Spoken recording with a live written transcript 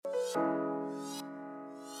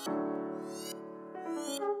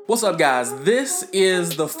What's up, guys? This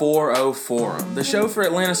is the 4-0 Forum, the show for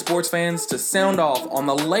Atlanta sports fans to sound off on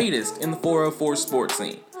the latest in the 404 sports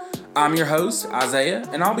scene. I'm your host, Isaiah,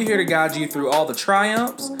 and I'll be here to guide you through all the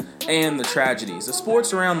triumphs and the tragedies of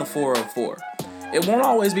sports around the 404. It won't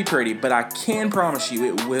always be pretty, but I can promise you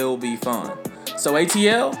it will be fun. So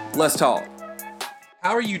ATL, let's talk.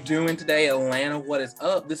 How are you doing today, Atlanta? What is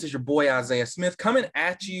up? This is your boy, Isaiah Smith, coming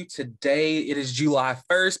at you today. It is July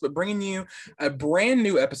 1st, but bringing you a brand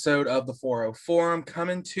new episode of the 4-0 Forum,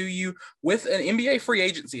 coming to you with an NBA free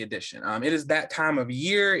agency edition. It is that time of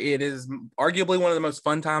year. It is arguably one of the most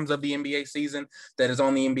fun times of the NBA season that is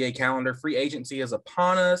on the NBA calendar. Free agency is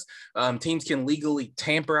upon us. Teams can legally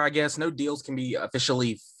tamper, I guess. No deals can be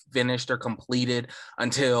officially finished or completed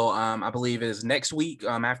until I believe it is next week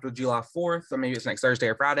after July 4th, or maybe it's next Thursday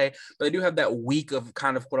or Friday. But they do have that week of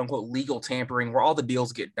kind of quote unquote legal tampering where all the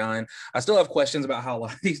deals get done. I still have questions about how a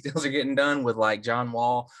lot of these deals are getting done, with like John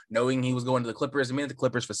Wall knowing he was going to the Clippers, at the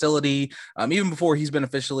Clippers facility, even before he's been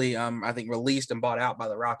officially I think released and bought out by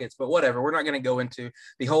the Rockets. But whatever, we're not going to go into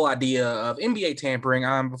the whole idea of NBA tampering.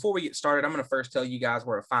 Before we get started, I'm going to first tell you guys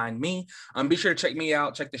where to find me. Be sure to check me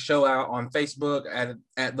out, check the show out on Facebook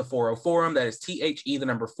at the 4-0 Forum. That is THE, the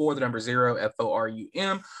number 4, the number 0,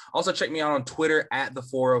 FORUM. Also check me out on Twitter at the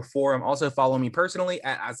 4-0 Forum. Also follow me personally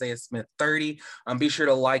at Isaiah Smith 30. Be sure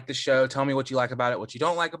to like the show. Tell me what you like about it, what you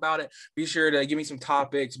don't like about it. Be sure to give me some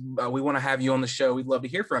topics. We want to have you on the show. We'd love to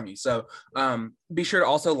hear from you. So be sure to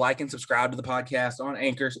also like and subscribe to the podcast on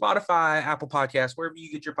Anchor, Spotify, Apple Podcasts, wherever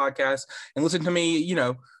you get your podcasts, and listen to me,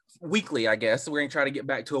 weekly, I guess. We're going to try to get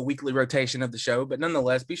back to a weekly rotation of the show, but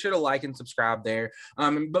nonetheless, be sure to like and subscribe there.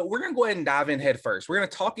 But we're going to go ahead and dive in head first. We're going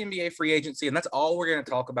to talk NBA free agency, and that's all we're going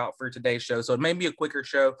to talk about for today's show. So it may be a quicker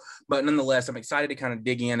show, but nonetheless, I'm excited to kind of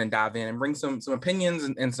dig in and dive in and bring some opinions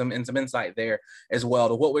and some insight there as well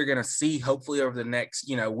to what we're going to see hopefully over the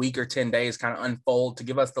next, week or 10 days kind of unfold to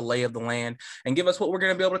give us the lay of the land and give us what we're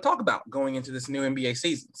going to be able to talk about going into this new NBA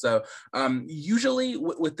season. So usually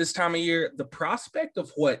with this time of year, the prospect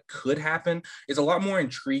of what could happen is a lot more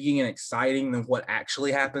intriguing and exciting than what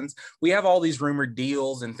actually happens. We have all these rumored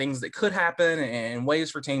deals and things that could happen and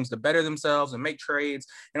ways for teams to better themselves and make trades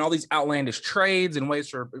and all these outlandish trades and ways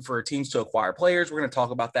for teams to acquire players. We're going to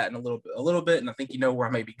talk about that in a little bit. And I think you know where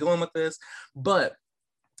I may be going with this, but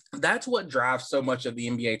that's what drives so much of the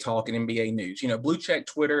NBA talk and NBA news. Blue Check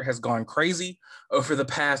Twitter has gone crazy over the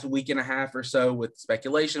past week and a half or so with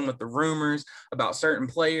speculation, with the rumors about certain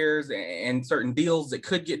players and certain deals that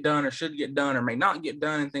could get done or should get done or may not get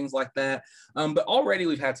done and things like that. But already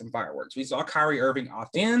we've had some fireworks. We saw Kyrie Irving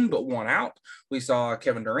opt in, but want out. We saw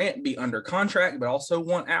Kevin Durant be under contract, but also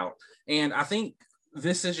want out. And I think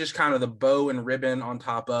this is just kind of the bow and ribbon on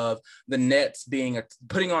top of the Nets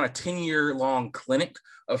putting on a 10-year-long clinic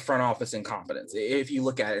of front office incompetence. If you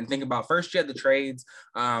look at it and think about, first you had the trades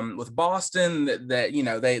with Boston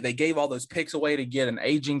that they gave all those picks away to get an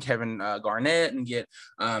aging Kevin Garnett and get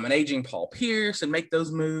an aging Paul Pierce and make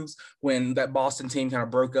those moves when that Boston team kind of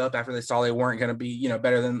broke up after they saw they weren't going to be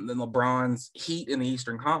better than LeBron's Heat in the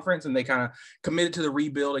Eastern Conference, and they kind of committed to the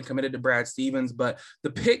rebuild and committed to Brad Stevens. But the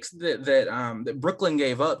picks that Brooklyn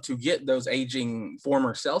gave up to get those aging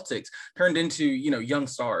former Celtics turned into young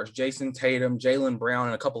stars, Jason Tatum, Jaylen Brown,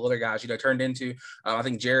 and a couple other guys, turned into, I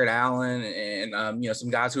think, Jared Allen and,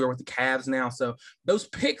 some guys who are with the Cavs now. So those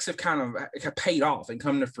picks have kind of paid off and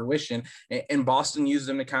come to fruition. And Boston used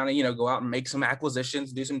them to kind of, go out and make some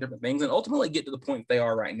acquisitions, do some different things, and ultimately get to the point they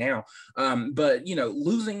are right now. But,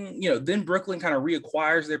 losing, then Brooklyn kind of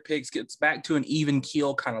reacquires their picks, gets back to an even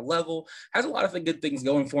keel kind of level, has a lot of the good things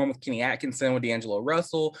going for them with Kenny Atkinson, with D'Angelo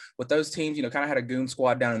Russell, with those teams, kind of had a goon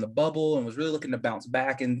squad down in the bubble and was really looking to bounce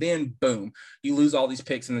back. And then, boom, you lose all these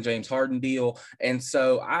picks in the James Harden deal. And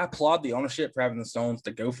so I applaud the ownership for having the Stones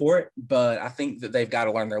to go for it, but I think that they've got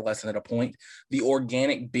to learn their lesson at a point. The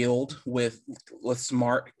organic build with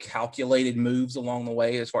smart, calculated moves along the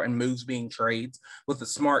way, as far as moves being trades, with the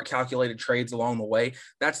smart, calculated trades along the way,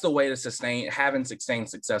 that's the way to sustain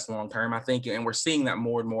success long term, I think. And we're seeing that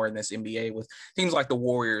more and more in this NBA with teams like the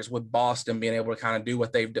Warriors, with Boston being able to kind of do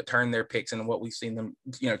what they've turned their picks and what we've seen them,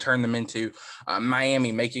 turn them into.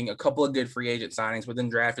 Miami making a couple of good free agent signings, but then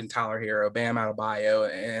drafting Tyler Hero, Bam Adebayo,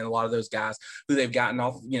 and a lot of those guys who they've gotten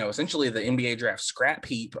off, essentially the NBA draft scrap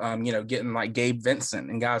heap, getting like Gabe Vincent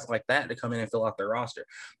and guys like that to come in and fill out their roster.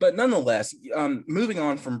 But nonetheless, moving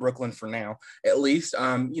on from Brooklyn for now, at least,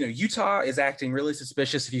 Utah is acting really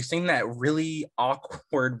suspicious. If you've seen that really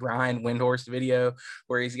awkward Brian Windhorst video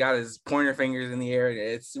where he's got his pointer fingers in the air,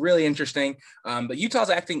 it's really interesting. But Utah's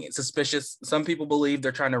acting suspicious. Some people believe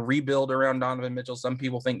they're trying to rebuild around Donovan Mitchell. Some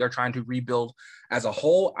people think they're trying to rebuild as a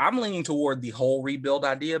whole. I'm leaning toward the whole rebuild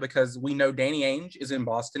idea because we know Danny Ainge is in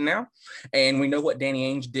Boston now, and we know what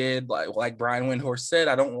Danny Ainge did. Like Brian Windhorst said,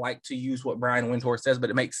 I don't like to use what Brian Windhorst says, but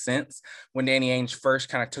it makes sense. When Danny Ainge first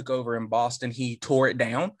kind of took over in Boston, he tore it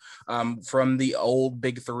down from the old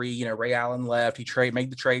big three. Ray Allen left. He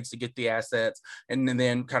made the trades to get the assets, and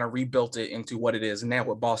then kind of rebuilt it into what it is now,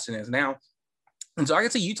 what Boston is now. And so I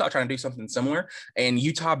can see Utah trying to do something similar, and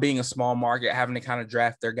Utah being a small market, having to kind of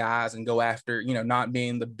draft their guys and go after, not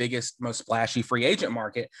being the biggest, most splashy free agent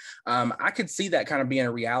market. I could see that kind of being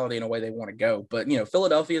a reality in a way they want to go. But,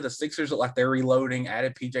 Philadelphia, the Sixers look like they're reloading,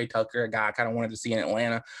 added PJ Tucker, a guy I kind of wanted to see in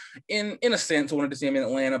Atlanta. In a sense, wanted to see him in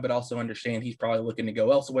Atlanta, but also understand he's probably looking to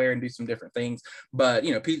go elsewhere and do some different things. But,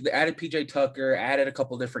 they added PJ Tucker, added a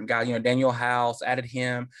couple of different guys, Daniel House, added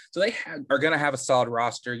him. So they are going to have a solid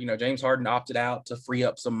roster. James Harden opted out to free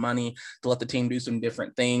up some money to let the team do some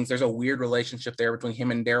different things. There's a weird relationship there between him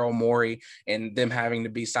and Daryl Morey and them having to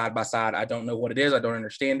be side by side. I don't know what it is. I don't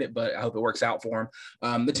understand it, but I hope it works out for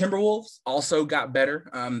him. The Timberwolves also got better.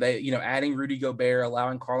 They, adding Rudy Gobert,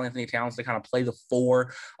 allowing Karl Anthony Towns to kind of play the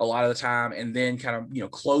 4 a lot of the time, and then kind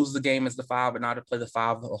of, close the game as the 5, but not to play the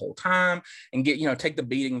 5 the whole time, and get, take the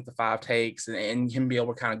beating that the 5 takes, and him be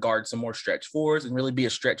able to kind of guard some more stretch 4s and really be a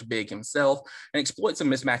stretch big himself and exploit some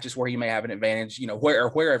mismatches where he may have an advantage,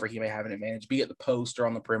 wherever he may have an advantage, be it the post or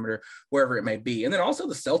on the perimeter, wherever it may be. And then also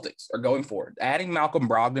the Celtics are going for it, adding Malcolm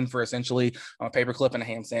Brogdon for essentially a paperclip and a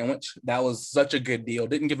ham sandwich. That was such a good deal.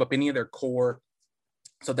 Didn't give up any of their core.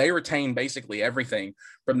 So they retained basically everything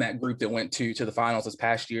from that group that went to the finals this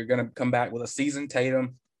past year. Going to come back with a seasoned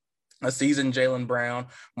Tatum, a seasoned Jaylen Brown,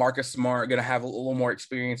 Marcus Smart, going to have a little more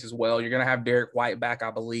experience as well. You're going to have Derek White back,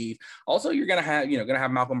 I believe. Also, you're going to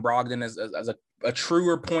have Malcolm Brogdon as a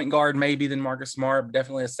truer point guard maybe than Marcus Smart, but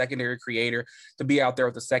definitely a secondary creator to be out there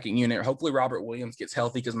with the second unit. Hopefully Robert Williams gets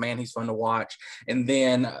healthy because, man, he's fun to watch. And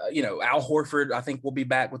then, Al Horford, I think, will be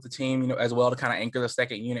back with the team, as well to kind of anchor the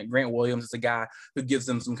second unit. Grant Williams is a guy who gives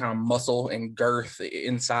them some kind of muscle and girth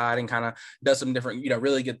inside and kind of does some different,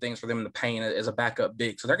 really good things for them in the paint as a backup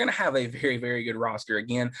big. So they're going to have a very, very good roster.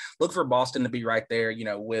 Again, look for Boston to be right there,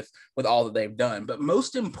 with all that they've done. But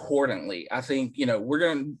most importantly, I think,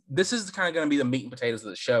 this is kind of going to be the meat and potatoes of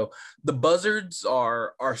the show. The buzzards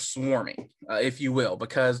are swarming, if you will,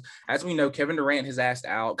 because as we know, Kevin Durant has asked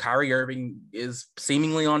out. Kyrie Irving is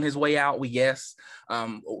seemingly on his way out. We guess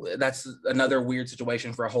that's another weird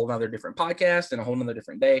situation for a whole nother different podcast and a whole nother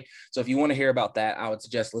different day. So if you want to hear about that, I would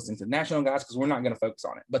suggest listening to the National guys because we're not going to focus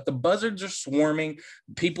on it. But the buzzards are swarming.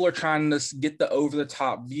 People are trying to get the over the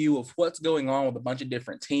top view of what's going on with a bunch of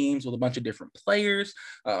different teams, with a bunch of different players,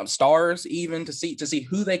 stars, even to see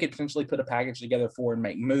who they could potentially put a package together for and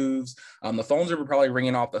make moves. The phones are probably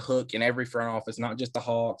ringing off the hook in every front office, not just the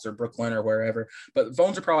Hawks or Brooklyn or wherever, but the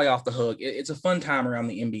phones are probably off the hook. It's a fun time around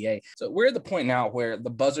the NBA. So we're at the point now where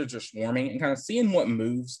the buzzards are swarming and kind of seeing what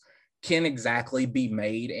moves can exactly be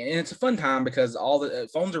made. And it's a fun time because all the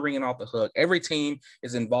phones are ringing off the hook. Every team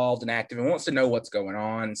is involved and active and wants to know what's going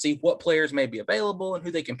on and see what players may be available and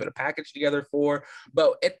who they can put a package together for.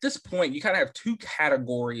 But at this point, you kind of have 2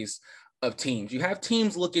 categories of teams. You have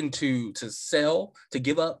teams looking to sell, to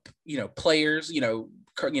give up, players,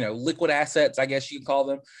 liquid assets, I guess you can call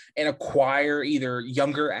them, and acquire either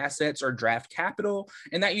younger assets or draft capital.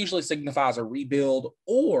 And that usually signifies a rebuild.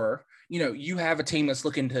 Or, you have a team that's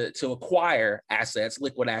looking to acquire assets,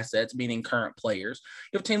 liquid assets, meaning current players.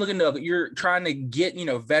 You have a team you're trying to get,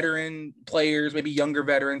 veteran players, maybe younger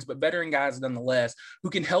veterans, but veteran guys nonetheless,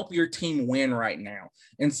 who can help your team win right now.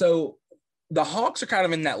 And so the Hawks are kind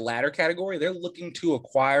of in that latter category. They're looking to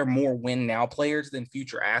acquire more win now players than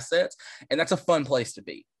future assets. And that's a fun place to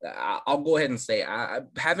be. I'll go ahead and say,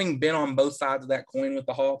 having been on both sides of that coin with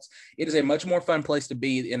the Hawks, it is a much more fun place to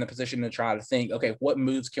be in a position to try to think, okay, what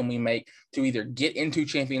moves can we make to either get into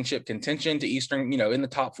championship contention to Eastern, in the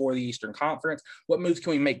top 4 of the Eastern Conference? What moves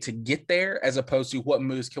can we make to get there, as opposed to what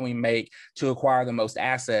moves can we make to acquire the most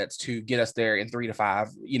assets to get us there in 3 to 5,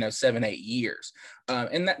 7, 8 years?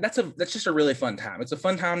 And that's just a really fun time. It's a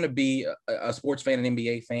fun time to be a sports fan, an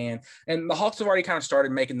NBA fan. And the Hawks have already kind of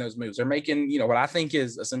started making those moves. They're making, what I think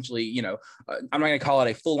is a essentially, I'm not going to call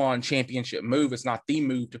it a full-on championship move. It's not the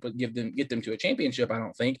move to get them to a championship, I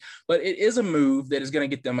don't think, but it is a move that is going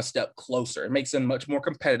to get them a step closer. It makes them much more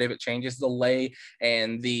competitive. It changes the lay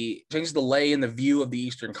and the view of the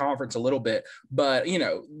Eastern Conference a little bit. But,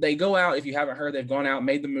 they go out, if you haven't heard, they've gone out,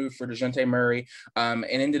 made the move for DeJounte Murray, and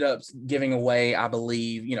ended up giving away, I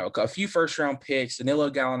believe, a few first-round picks. Danilo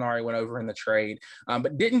Gallinari went over in the trade,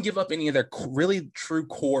 but didn't give up any of their really true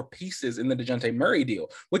core pieces in the DeJounte Murray deal,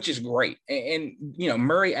 which is great. And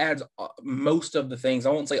Murray adds most of the things, I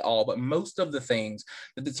won't say all, but most of the things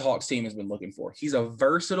that the Hawks team has been looking for. He's a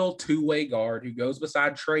versatile two-way guard who goes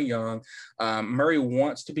beside Trae Young. Murray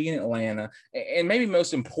wants to be in Atlanta. And maybe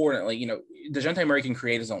most importantly, DeJounte Murray can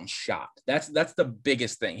create his own shot. That's the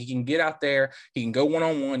biggest thing. He can get out there. He can go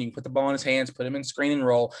one-on-one. You can put the ball in his hands, put him in screen and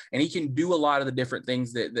roll, and he can do a lot of the different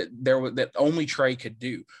things that only Trae could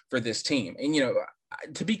do for this team. And,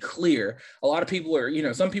 to be clear, a lot of people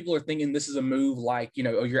are, some people are thinking this is a move like,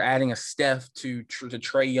 you're adding a Steph to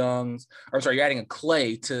Trae Young's, or sorry, you're adding a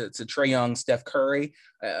Clay to Trae Young, Steph Curry,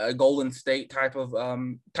 a Golden State type of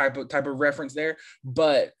reference there.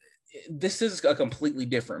 But this is a completely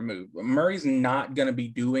different move. Murray's not going to be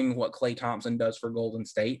doing what Klay Thompson does for Golden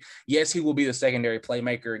State. Yes, he will be the secondary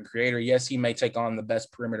playmaker and creator. Yes, he may take on the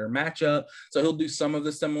best perimeter matchup, so he'll do some of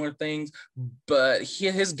the similar things, but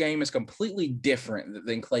his game is completely different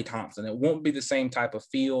than Klay Thompson. It won't be the same type of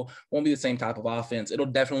feel, won't be the same type of offense. It'll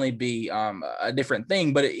definitely be a different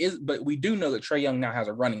thing, but we do know that Trae Young now has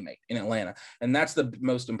a running mate in Atlanta, and that's the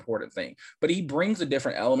most important thing. But he brings a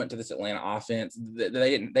different element to this Atlanta offense that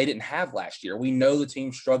they didn't have last year. We know the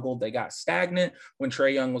team struggled. They got stagnant when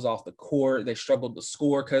Trae Young was off the court. They struggled to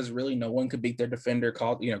score because really no one could beat their defender,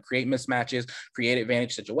 create mismatches, create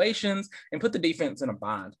advantage situations, and put the defense in a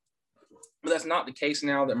bind. But that's not the case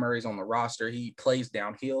now that Murray's on the roster. He plays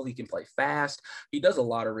downhill. He can play fast. He does a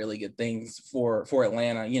lot of really good things for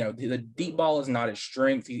Atlanta. The deep ball is not his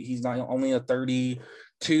strength. He's not only a 33%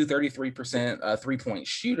 three-point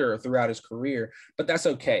shooter throughout his career, but that's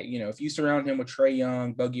okay. If you surround him with Trae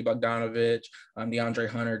Young, Bogey Bogdanovic, DeAndre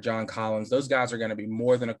Hunter, John Collins, those guys are going to be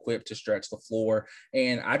more than equipped to stretch the floor.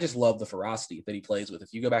 And I just love the ferocity that he plays with.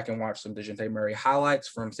 If you go back and watch some DeJounte Murray highlights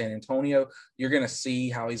from San Antonio, you're going to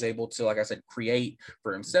see how he's able to, like I said, create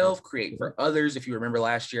for himself, create for others. If you remember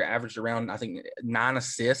last year, averaged around, I think, 9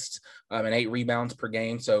 assists and 8 rebounds per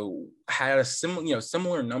game. So had a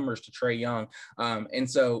similar numbers to Trae Young. And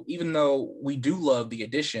so even though we do love the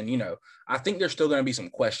addition, I think there's still going to be some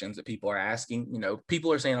questions that people are asking.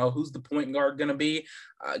 People are saying, oh, who's the point guard going to be?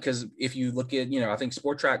 Because if you look at, I think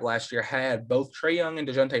Sport Track last year had both Trae Young and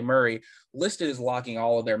DeJounte Murray listed as locking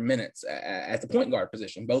all of their minutes at the point guard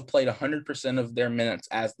position. Both played 100% of their minutes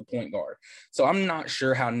as the point guard. So I'm not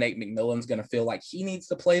sure how Nate McMillan's going to feel like he needs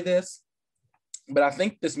to play this. But I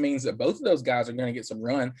think this means that both of those guys are going to get some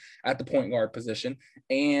run at the point guard position.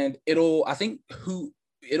 And it'll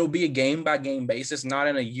be a game-by-game basis, not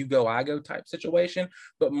in a you-go-I-go type situation,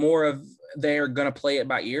 but more of they're going to play it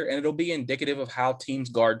by ear, and it'll be indicative of how teams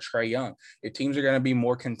guard Trae Young. If teams are going to be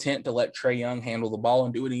more content to let Trae Young handle the ball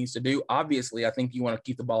and do what he needs to do, obviously I think you want to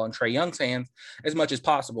keep the ball in Trae Young's hands as much as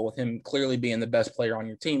possible, with him clearly being the best player on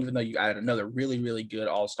your team, even though you added another really, really good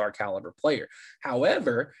all-star caliber player.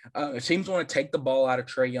 However, if teams want to take the ball out of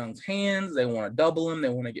Trae Young's hands, they want to double him, they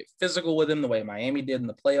want to get physical with him the way Miami did in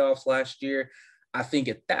the playoffs last year, I think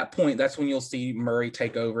at that point, that's when you'll see Murray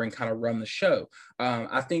take over and kind of run the show.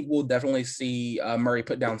 I think we'll definitely see Murray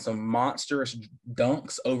put down some monstrous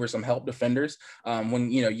dunks over some help defenders.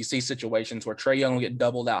 When, you see situations where Trae Young will get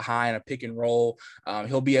doubled out high in a pick and roll,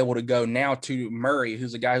 he'll be able to go now to Murray,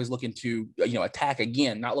 who's a guy who's looking to, attack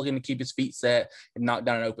again, not looking to keep his feet set and knock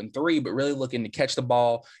down an open three, but really looking to catch the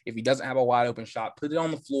ball. If he doesn't have a wide open shot, put it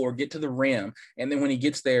on the floor, get to the rim. And then when he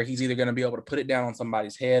gets there, he's either going to be able to put it down on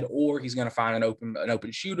somebody's head, or he's going to find an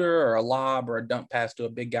open shooter or a lob or a dunk pass to a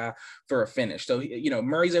big guy for a finish. So,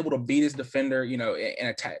 Murray's able to beat his defender, and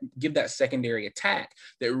attack, give that secondary attack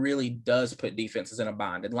that really does put defenses in a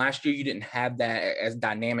bind. And last year you didn't have that as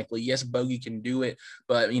dynamically. Yes, Bogey can do it,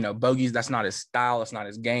 but Bogey's, that's not his style. That's not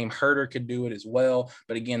his game. Herter could do it as well,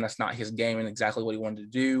 but again, that's not his game and exactly what he wanted to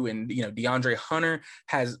do. And, DeAndre Hunter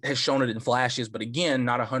has shown it in flashes, but again,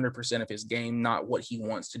 not 100% of his game, not what he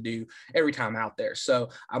wants to do every time out there. So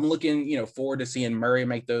I'm looking, forward to seeing Murray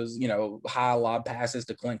make those, high lob passes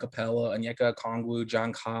to Clint Capella, Onyeka Okongwu,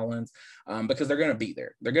 John Collins, because they're going to be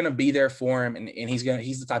there. They're going to be there for him, and he's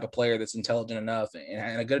the type of player that's intelligent enough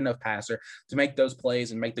and a good enough passer to make those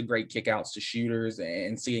plays and make the great kickouts to shooters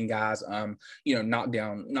and seeing guys, knock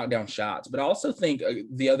down shots. But I also think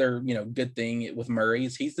the other, good thing with Murray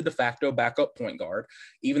is he's the de facto backup point guard.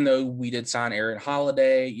 Even though we did sign Aaron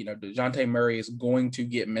Holiday, DeJounte Murray is going to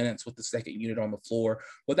get minutes with the second unit on the floor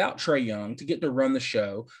without Trae Young to get to run the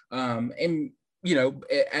show. And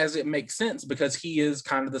as it makes sense because he is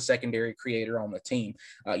kind of the secondary creator on the team.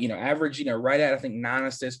 Average, right at, I think, 9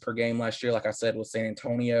 assists per game last year, like I said, with San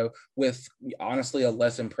Antonio, with honestly a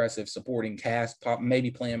less impressive supporting cast, maybe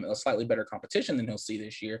playing a slightly better competition than he'll see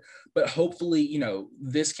this year. But hopefully,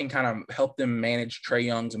 this can kind of help them manage Trae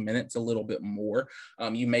Young's minutes a little bit more.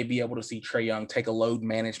 You may be able to see Trae Young take a load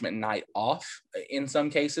management night off in some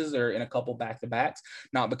cases or in a couple back-to-backs,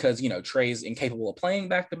 not because, Trae's incapable of playing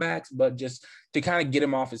back-to-backs, but just to kind of get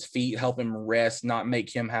him off his feet, help him rest, not make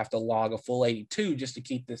him have to log a full 82 just to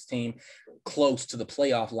keep this team close to the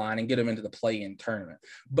playoff line and get him into the play-in tournament.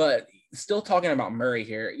 But still talking about Murray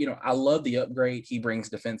here, I love the upgrade he brings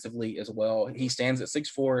defensively as well. He stands at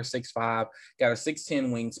 6'4", 6'5", got a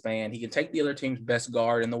 6'10" wingspan. He can take the other team's best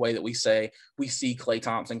guard in the way that we see Klay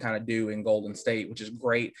Thompson kind of do in Golden State, which is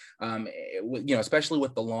great. Especially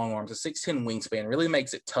with the long arms, a 6'10" wingspan really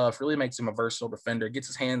makes it tough, really makes him a versatile defender, gets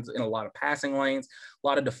his hands in a lot of passing lanes, a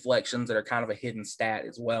lot of deflections that are kind of a hidden stat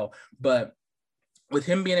as well. But with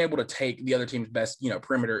him being able to take the other team's best,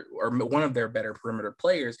 perimeter or one of their better perimeter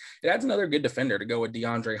players, it adds another good defender to go with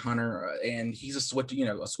DeAndre Hunter. And he's a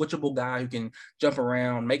switchable guy who can jump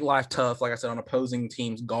around, make life tough, like I said, on opposing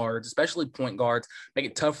teams' guards, especially point guards, make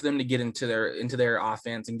it tough for them to get into their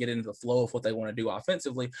offense and get into the flow of what they want to do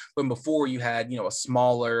offensively. When before you had, a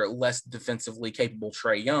smaller, less defensively capable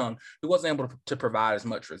Trae Young, who wasn't able to provide as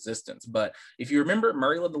much resistance. But if you remember,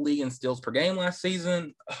 Murray led the league in steals per game last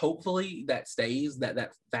season. Hopefully that stays.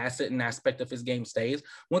 That facet and aspect of his game stays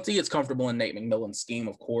once he gets comfortable in Nate McMillan's scheme,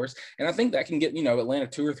 of course. And I think that can get, Atlanta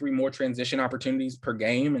 2 or 3 more transition opportunities per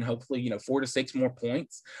game and hopefully, 4 to 6 more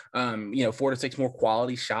points, 4 to 6 more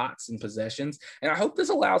quality shots and possessions. And I hope this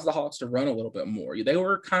allows the Hawks to run a little bit more. They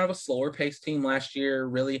were kind of a slower paced team last year,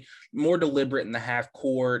 really more deliberate in the half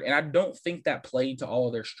court. And I don't think that played to all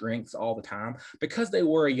of their strengths all the time because they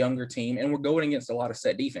were a younger team and were going against a lot of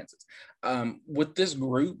set defenses. With this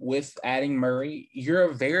group, with adding Murray,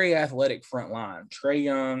 you're a very athletic front line. Trae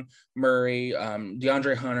Young, Murray,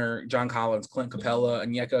 DeAndre Hunter, John Collins, Clint Capella,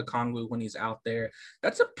 Onyeka Okongwu when he's out there.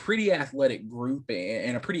 That's a pretty athletic group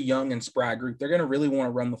and a pretty young and spry group. They're going to really want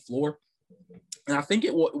to run the floor. And I think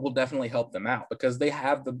it will definitely help them out because they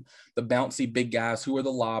have the bouncy big guys who are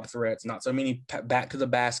the lob threats, not so many back to the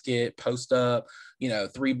basket, post up,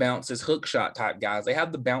 3 bounces, hook shot type guys. They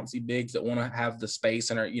have the bouncy bigs that want to have the space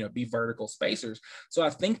and are, be vertical spacers. So I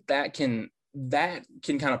think that can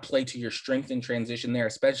kind of play to your strength in transition there,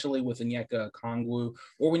 especially with Onyeka Okongwu,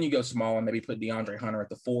 or when you go small and maybe put DeAndre Hunter at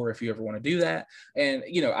the 4 if you ever want to do that. And,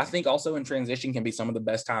 I think also in transition can be some of the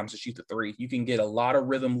best times to shoot the 3. You can get a lot of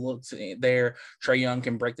rhythm looks there. Trae Young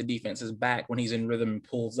can break the defense's back when he's in rhythm and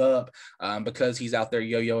pulls up because he's out there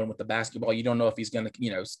yo-yoing with the basketball. You don't know if he's going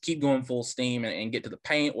to, keep going full steam and get to the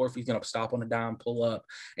paint or if he's going to stop on a dime, pull up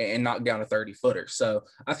and knock down a 30-footer. So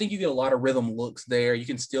I think you get a lot of rhythm looks there. You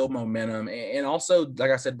can steal momentum. And also, like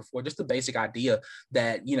I said before, just the basic idea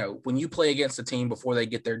that, when you play against a team before they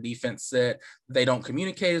get their defense set, they don't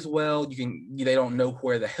communicate as well. They don't know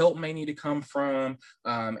where the help may need to come from.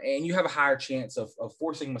 And you have a higher chance of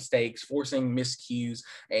forcing mistakes, forcing miscues,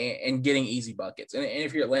 and getting easy buckets. And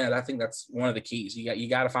if you're Atlanta, I think that's one of the keys. You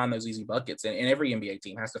got to find those easy buckets. And every NBA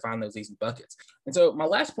team has to find those easy buckets. And so my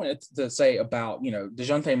last point to say about,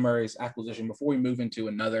 DeJounte Murray's acquisition before we move into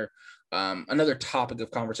another topic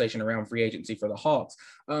of conversation around free agency for the Hawks,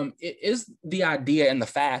 it is the idea and the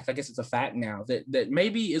fact, I guess it's a fact now, that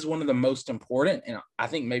maybe is one of the most important, and I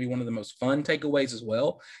think maybe one of the most fun takeaways as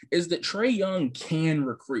well, is that Trae Young can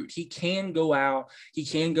recruit. He can go out. He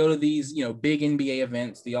can go to these, big NBA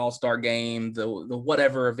events, the All-Star game, the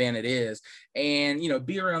whatever event it is, and,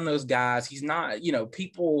 be around those guys. He's not,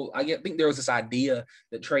 people, I think there was this idea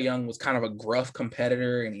that Trae Young was kind of a gruff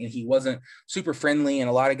competitor and he wasn't super friendly, and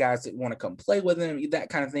a lot of guys that want to come play with him, that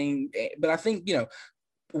kind of thing. But I think,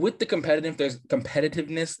 with the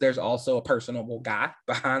competitiveness, there's also a personable guy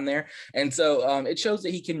behind there. And so it shows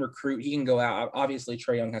that he can recruit, he can go out. Obviously,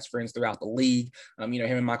 Trae Young has friends throughout the league. Him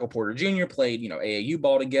and Michael Porter Jr. played, AAU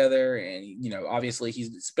ball together. And, obviously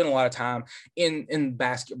he's spent a lot of time in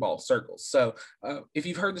basketball circles. So if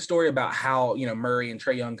you've heard the story about how, Murray and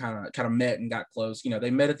Trae Young kind of met and got close,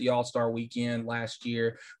 they met at the All-Star weekend last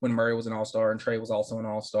year when Murray was an All-Star and Trae was also an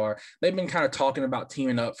All-Star. They've been kind of talking about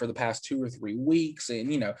teaming up for the past 2 or 3 weeks.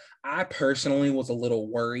 And, I personally was a little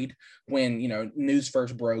worried when, news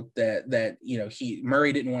first broke that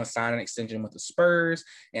Murray didn't want to sign an extension with the Spurs.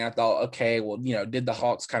 And I thought, okay, well, did the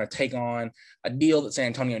Hawks kind of take on a deal that San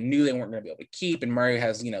Antonio knew they weren't going to be able to keep? And Murray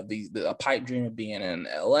has, a pipe dream of being in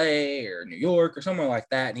LA or New York or somewhere like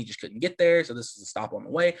that. And he just couldn't get there. So this is a stop on the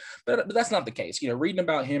way. But that's not the case. Reading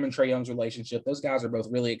about him and Trae Young's relationship, those guys are both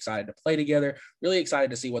really excited to play together, really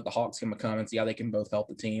excited to see what the Hawks can become and see how they can both help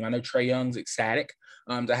the team. I know Trae Young's ecstatic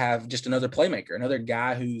to have just another playmaker, another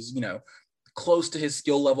guy who's, close to his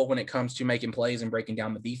skill level when it comes to making plays and breaking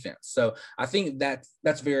down the defense. So I think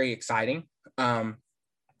that's very exciting.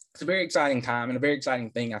 It's a very exciting time and a very exciting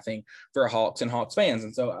thing, I think, for Hawks and Hawks fans.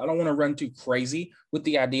 And so I don't want to run too crazy with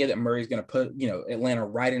the idea that Murray's going to put, Atlanta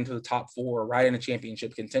right into the top 4, right into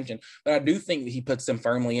championship contention. But I do think that he puts them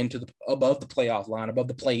firmly into above the playoff line, above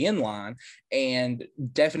the play-in line, and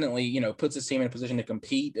definitely, puts his team in a position to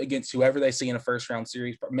compete against whoever they see in a first-round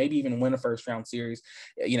series, maybe even win a first-round series,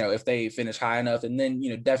 if they finish high enough, and then,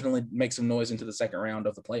 definitely make some noise into the second round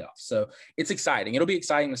of the playoffs. So it's exciting. It'll be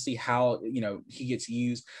exciting to see how, he gets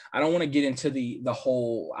used. I don't want to get into the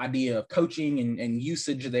whole idea of coaching and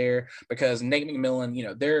usage there, because Nate McMillan,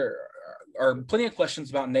 there are plenty of questions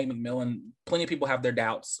about Nate McMillan. Plenty of people have their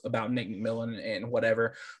doubts about Nate McMillan and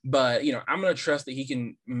whatever, but I'm going to trust that he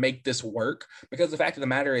can make this work, because the fact of the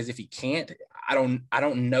matter is, if he can't, I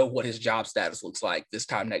don't know what his job status looks like this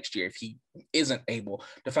time next year if he isn't able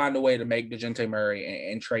to find a way to make DeJounte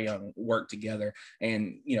Murray and Trae Young work together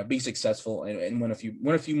and be successful and win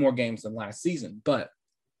a few more games than last season. But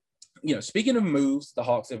speaking of moves the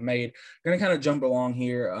Hawks have made, going to kind of jump along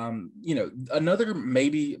here. Another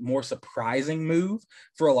maybe more surprising move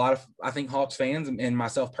for a lot of, I think, Hawks fans and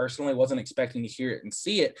myself personally, wasn't expecting to hear it and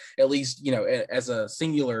see it, at least, as a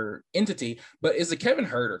singular entity, but is the Kevin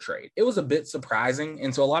Huerter trade. It was a bit surprising.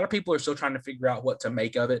 And so a lot of people are still trying to figure out what to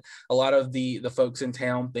make of it. A lot of the folks in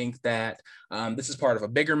town think that this is part of a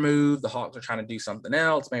bigger move. The Hawks are trying to do something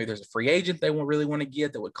else. Maybe there's a free agent they really want to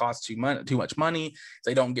get that would cost too much money, so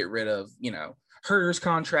they don't get rid of Huerter's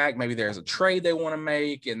contract. Maybe there's a trade they want to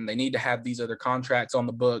make and they need to have these other contracts on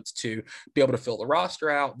the books to be able to fill the roster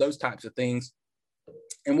out, those types of things.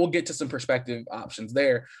 And we'll get to some perspective options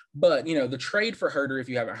there. But, the trade for Huerter, if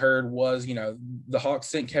you haven't heard, was, the Hawks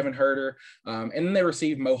sent Kevin Huerter and then they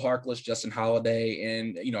received Mo Harkless, Justin Holiday,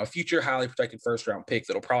 and, a future highly protected first-round pick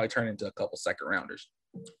that'll probably turn into a couple second-rounders.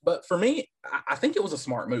 But for me, I think it was a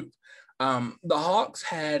smart move. The Hawks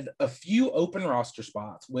had a few open roster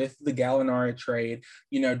spots with the Gallinari trade.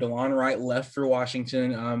 DeLon Wright left for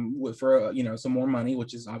Washington for some more money,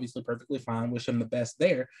 which is obviously perfectly fine. Wish him the best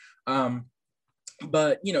there.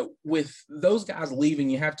 But, with those guys leaving,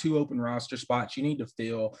 you have 2 open roster spots you need to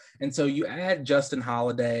fill. And so you add Justin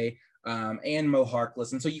Holiday and Mo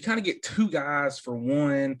Harkless. And so you kind of get 2 guys for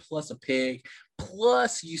 1 plus a pick.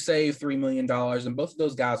 Plus, you save $3 million, and both of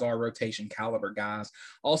those guys are rotation caliber guys.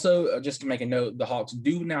 Also, just to make a note, the Hawks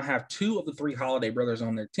do now have 2 of the 3 Holiday brothers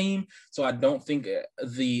on their team, so I don't think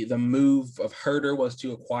the move of Huerter was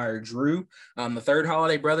to acquire Drew, the third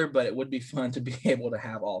Holiday brother, but it would be fun to be able to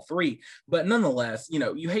have all 3. But nonetheless,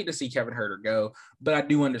 you hate to see Kevin Huerter go, but I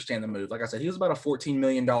do understand the move. Like I said, he was about a $14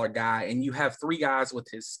 million guy, and you have 3 guys with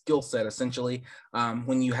his skill set, essentially,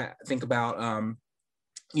 when you think about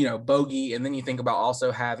Bogey, and then you think about also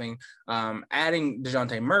having adding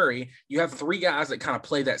DeJounte Murray, you have 3 guys that kind of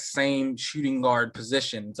play that same shooting guard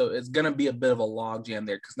position. So it's going to be a bit of a logjam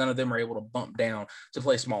there because none of them are able to bump down to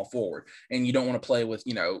play small forward. And you don't want to play with,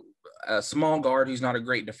 a small guard who's not a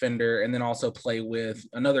great defender, and then also play with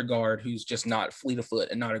another guard who's just not fleet of foot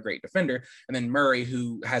and not a great defender, and then Murray,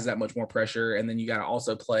 who has that much more pressure, and then you got to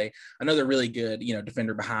also play another really good,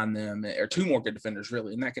 defender behind them, or 2 more good defenders,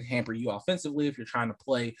 really, and that could hamper you offensively if you're trying to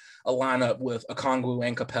play a lineup with Okongwu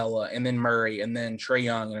and Capella, and then Murray, and then Trae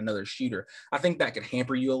Young and another shooter. I think that could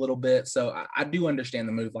hamper you a little bit, so I do understand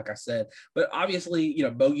the move, like I said, but obviously,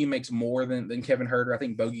 Bogey makes more than Kevin Huerter. I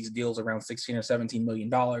think Bogey's deal's around $16 or $17 million,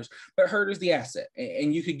 but Huerter's the asset,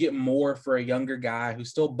 and you could get more for a younger guy who's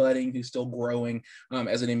still budding, who's still growing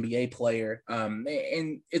as an NBA player.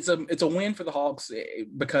 And it's a win for the Hawks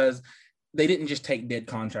because they didn't just take dead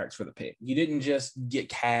contracts for the pick. You didn't just get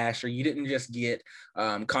cash, or you didn't just get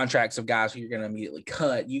contracts of guys who you're going to immediately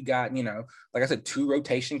cut. You got, like I said, 2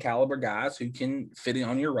 rotation caliber guys who can fit in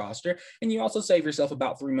on your roster. And you also save yourself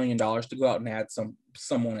about $3 million to go out and add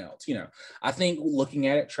someone else. I think looking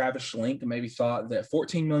at it, Travis Schlenk maybe thought that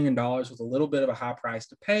 $14 million was a little bit of a high price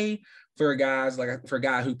to pay for a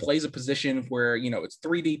guy who plays a position where, it's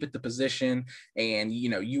 3 deep at the position, and,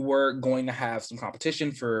 you were going to have some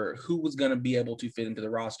competition for who was going to be able to fit into the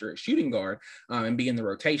roster at shooting guard and be in the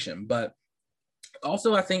rotation. But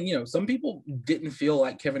also, I think, some people didn't feel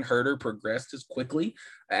like Kevin Huerter progressed as quickly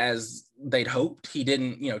as they'd hoped. He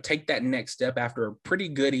didn't, take that next step after a pretty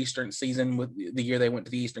good Eastern season with the year they went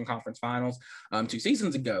to the Eastern Conference Finals 2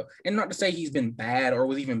 seasons ago. And not to say he's been bad or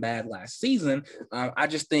was even bad last season. I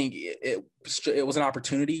just think it was an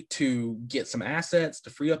opportunity to get some assets, to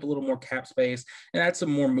free up a little more cap space, and add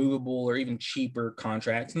some more movable or even cheaper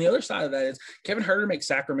contracts. And the other side of that is Kevin Huerter makes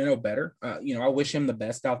Sacramento better. I wish him the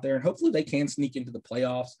best out there, and hopefully they can sneak into the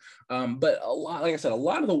playoffs. But like I said, a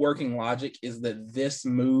lot of the working logic is that this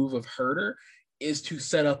move of Huerter is to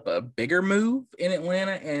set up a bigger move in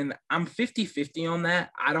Atlanta, and I'm 50-50 on that.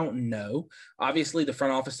 I don't know. Obviously, the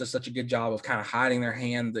front office does such a good job of kind of hiding their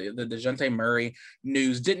hand. The DeJounte Murray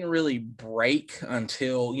news didn't really break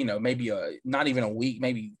until, maybe not even a week,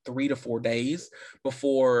 maybe 3 to 4 days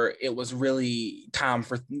before it was really time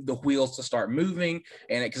for the wheels to start moving.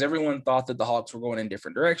 And because everyone thought that the Hawks were going in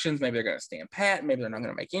different directions, maybe they're going to stand pat, maybe they're not going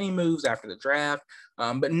to make any moves after the draft.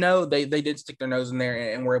 But no, they did stick their nose in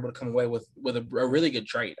there and were able to come away with a really good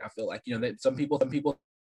trade. I feel like, that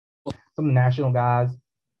some national guys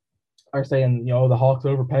are saying, the Hawks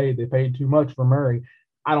overpaid. They paid too much for Murray.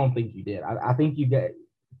 I don't think you did. I think you get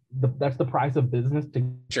that's the price of business to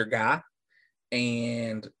get your guy,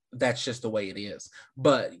 and that's just the way it is.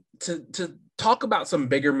 But to talk about some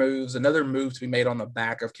bigger moves, another move to be made on the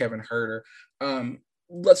back of Kevin Huerter, I'm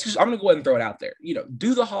going to go ahead and throw it out there.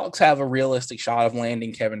 Do the Hawks have a realistic shot of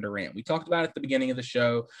landing Kevin Durant? We talked about at the beginning of the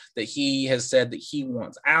show that he has said that he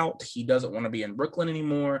wants out. He doesn't want to be in Brooklyn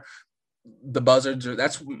anymore. The Buzzards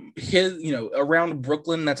that's his, around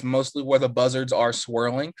Brooklyn. That's mostly where the Buzzards are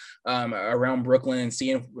swirling around Brooklyn,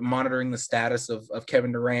 and monitoring the status of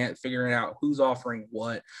Kevin Durant, figuring out who's offering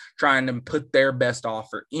what, trying to put their best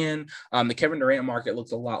offer in. The Kevin Durant market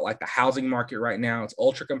looks a lot like the housing market right now. It's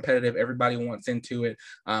ultra competitive. Everybody wants into it.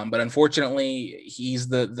 But unfortunately, he's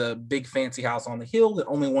the big fancy house on the hill that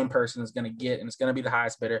only one person is going to get, and it's going to be the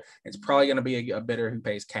highest bidder. It's probably going to be a bidder who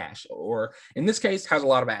pays cash, or in this case, has a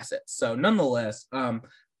lot of assets. So nonetheless,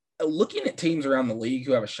 looking at teams around the league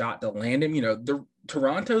who have a shot to land him,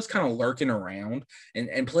 Toronto's kind of lurking around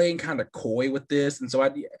and playing kind of coy with this. And so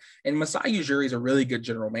Masai Ujiri is a really good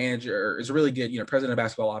general manager, is a really good, president of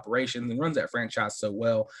basketball operations, and runs that franchise so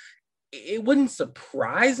well. It wouldn't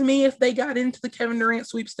surprise me if they got into the Kevin Durant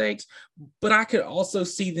sweepstakes, but I could also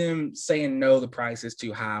see them saying, no, the price is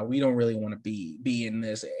too high. We don't really want to be in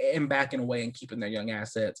this, and backing away and keeping their young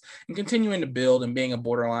assets and continuing to build and being a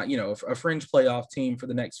borderline, a fringe playoff team for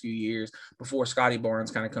the next few years before Scotty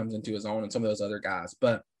Barnes kind of comes into his own and some of those other guys.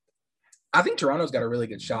 But I think Toronto's got a really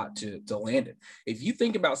good shot to land it. If you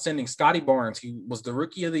think about sending Scotty Barnes, who was the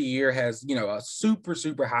rookie of the year, has, a super,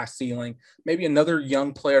 super high ceiling, maybe another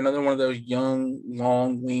young player, another one of those young,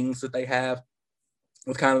 long wings that they have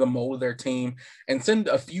with kind of the mold of their team, and send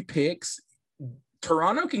a few picks,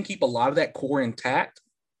 Toronto can keep a lot of that core intact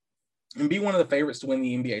and be one of the favorites to win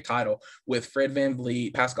the NBA title with Fred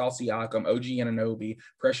VanVleet, Pascal Siakam, OG Anunoby,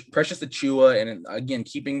 Precious Achiuwa, and again,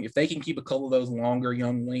 if they can keep a couple of those longer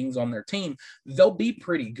young wings on their team, they'll be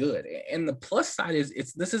pretty good. And the plus side is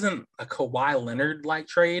this isn't a Kawhi Leonard-like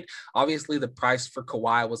trade. Obviously, the price for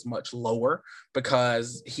Kawhi was much lower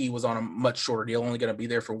because he was on a much shorter deal, only going to be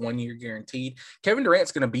there for 1 year guaranteed. Kevin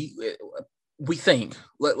Durant's going to be... We think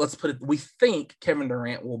Kevin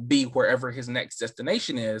Durant will be wherever his next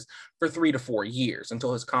destination is for 3 to 4 years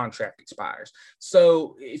until his contract expires.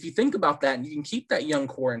 So if you think about that, and you can keep that young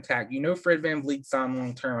core intact, Fred VanVleet signed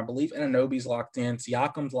long-term. I believe Anunoby's locked in.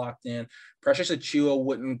 Siakam's locked in. Precious Achiuwa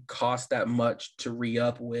wouldn't cost that much to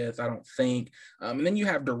re-up with, I don't think. And then you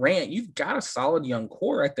have Durant. You've got a solid young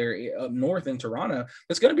core right there up north in Toronto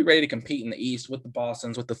that's going to be ready to compete in the East with the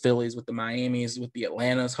Bostons, with the Phillies, with the Miamis, with the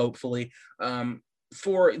Atlantas, hopefully,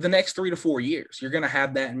 for the next 3 to 4 years. You're going to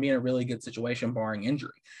have that and be in a really good situation, barring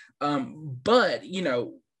injury. But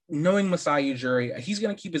knowing Masai Ujiri, he's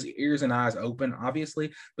going to keep his ears and eyes open,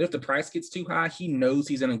 obviously. But if the price gets too high, he knows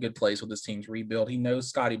he's in a good place with his team's rebuild. He knows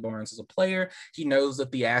Scotty Barnes is a player. He knows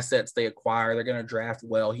that the assets they acquire, they're going to draft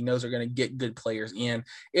well. He knows they're going to get good players in.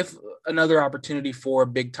 If another opportunity for a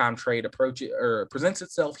big-time trade presents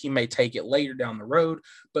itself, he may take it later down the road.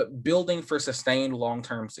 But building for sustained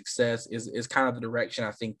long-term success is kind of the direction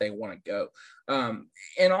I think they want to go.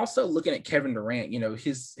 And also looking at Kevin Durant,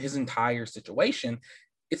 his entire situation,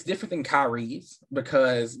 it's different than Kyrie's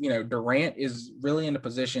because, Durant is really in a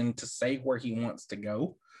position to say where he wants to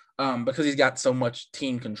go because he's got so much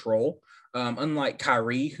team control. Unlike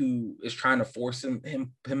Kyrie, who is trying to force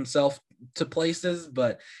himself to places,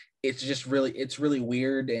 but it's really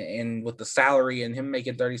weird. And with the salary and him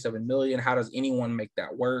making $37 million, how does anyone make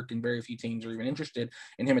that work? And very few teams are even interested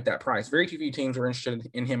in him at that price. Very few teams are interested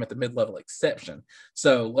in him at the mid-level exception.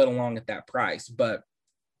 So let alone at that price. But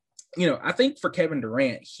I think for Kevin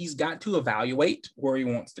Durant, he's got to evaluate where he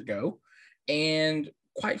wants to go. And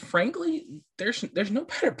quite frankly, there's no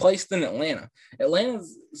better place than Atlanta.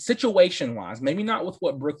 Atlanta's situation-wise, maybe not with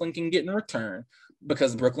what Brooklyn can get in return,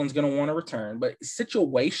 because Brooklyn's going to want to return, but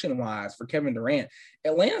situation-wise for Kevin Durant,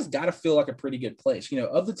 Atlanta's got to feel like a pretty good place.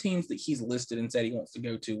 Of the teams that he's listed and said he wants to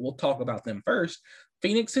go to, we'll talk about them first.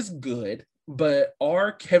 Phoenix is good, but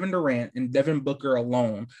are Kevin Durant and Devin Booker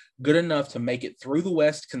alone good enough to make it through the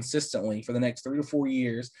West consistently for the next 3 to 4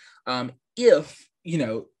 years? If,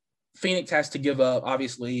 Phoenix has to give up,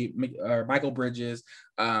 obviously, Michael Bridges,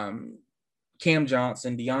 Cam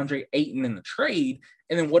Johnson, DeAndre Ayton in the trade,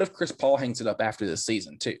 and then what if Chris Paul hangs it up after this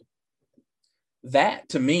season too? That,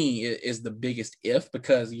 to me, is the biggest if,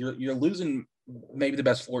 because you're losing maybe the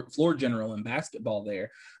best floor general in basketball there,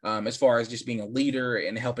 as far as just being a leader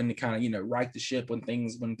and helping to kind of, right the ship when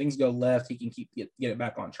things go left, he can get it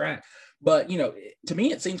back on track. But, to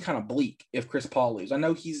me, it seems kind of bleak if Chris Paul leaves. I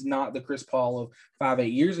know he's not the Chris Paul of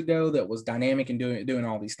 5-8 years ago that was dynamic and doing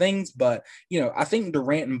all these things, but, I think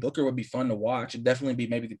Durant and Booker would be fun to watch. It'd definitely be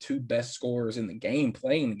maybe the two best scorers in the game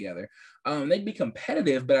playing together. They'd be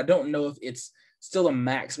competitive, but I don't know if it's still a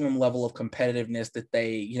maximum level of competitiveness that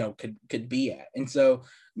they, could be at. And so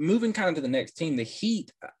moving kind of to the next team, the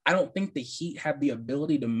Heat, I don't think the Heat have the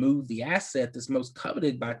ability to move the asset that's most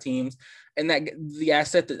coveted by teams. And that the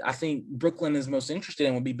asset that I think Brooklyn is most interested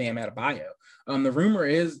in would be Bam Adebayo. The rumor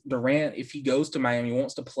is Durant, if he goes to Miami,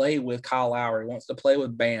 wants to play with Kyle Lowry, wants to play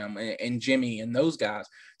with Bam and Jimmy and those guys.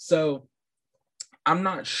 So I'm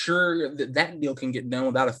not sure that deal can get done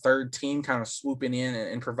without a third team kind of swooping in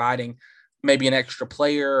and providing maybe an extra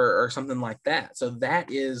player or something like that. So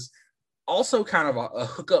that is also kind of a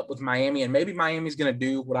hookup with Miami, and maybe Miami's going to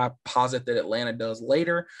do what I posit that Atlanta does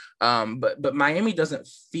later. But Miami doesn't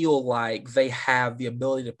feel like they have the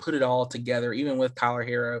ability to put it all together, even with Tyler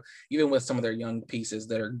Hero, even with some of their young pieces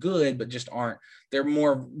that are good, but just aren't. They're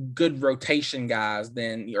more good rotation guys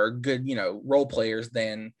or good, role players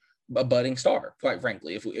than a budding star, quite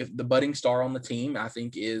frankly. If the budding star on the team, I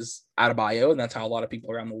think, is Adebayo, and that's how a lot of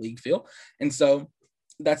people around the league feel. And so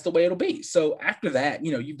that's the way it'll be. So after that,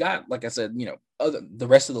 you've got, like I said, the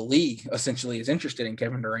rest of the league essentially is interested in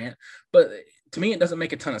Kevin Durant. But to me, it doesn't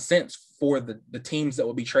make a ton of sense for the teams that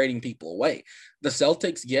will be trading people away. The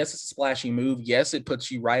Celtics, yes, it's a splashy move. Yes, it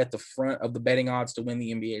puts you right at the front of the betting odds to win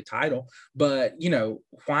the NBA title. But,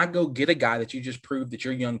 why go get a guy that you just proved that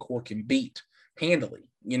your young core can beat handily?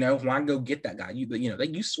 Why go get that guy?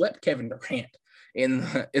 You swept Kevin Durant in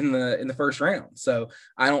the first round. So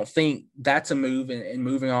I don't think that's a move. And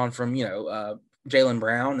moving on from Jaylen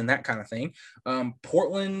Brown and that kind of thing.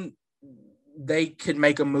 Portland, they could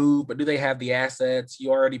make a move, but do they have the assets?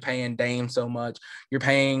 You're already paying Dame so much. You're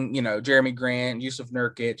paying Jeremy Grant, Yusuf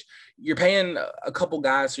Nurkic. You're paying a couple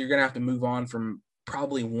guys, so you're gonna have to move on from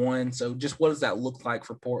probably one. So just what does that look like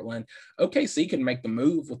for Portland? OKC can make the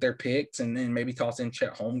move with their picks and then maybe toss in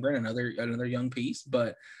Chet Holmgren, another young piece.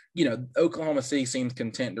 But, Oklahoma City seems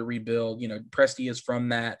content to rebuild. Presti is from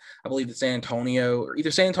that. I believe that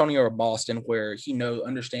either San Antonio or Boston, where he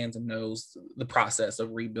understands and knows the process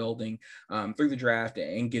of rebuilding through the draft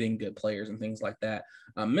and getting good players and things like that.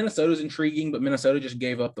 Minnesota's intriguing, but Minnesota just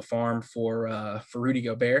gave up the farm for Rudy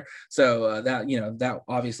Gobert. So that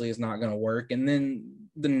obviously is not going to work. And then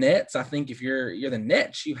the Nets, I think if you're the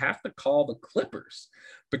Nets, you have to call the Clippers.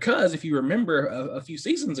 Because if you remember a few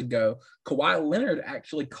seasons ago, Kawhi Leonard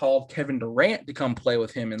actually called Kevin Durant to come play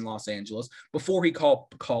with him in Los Angeles before he called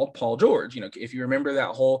Paul George. If you remember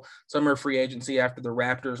that whole summer free agency after the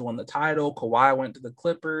Raptors won the title, Kawhi went to the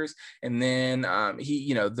Clippers, and then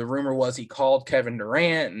the rumor was he called Kevin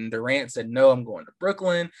Durant, and Durant said, "No, I'm going to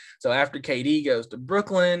Brooklyn." So after KD goes to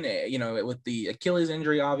Brooklyn, with the Achilles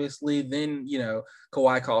injury, obviously, then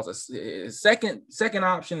Kawhi calls a second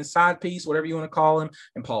option, a side piece, whatever you want to call him.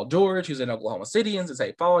 And Paul George, who's in Oklahoma City, and says,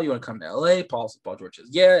 "Hey, Paul, you want to come to LA?" Paul George says,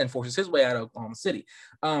 "Yeah," and forces his way out of Oklahoma City.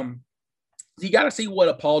 You got to see what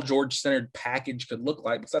a Paul George-centered package could look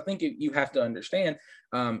like, because I think you have to understand,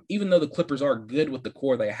 even though the Clippers are good with the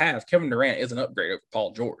core they have, Kevin Durant is an upgrade over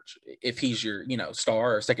Paul George. If he's your,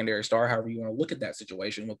 star or secondary star, however you want to look at that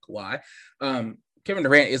situation with Kawhi, Kevin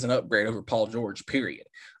Durant is an upgrade over Paul George, period.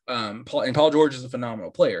 Paul George is a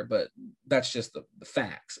phenomenal player, but that's just the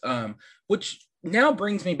facts. Which now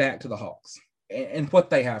brings me back to the Hawks and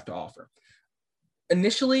what they have to offer.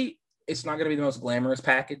 Initially, it's not going to be the most glamorous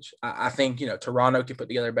package. I think, Toronto can put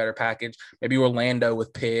together a better package. Maybe Orlando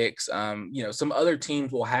with picks. Some other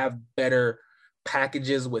teams will have better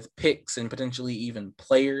packages with picks and potentially even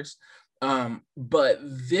players. But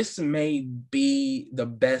this may be the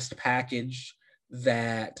best package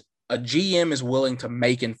that a GM is willing to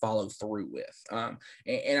make and follow through with.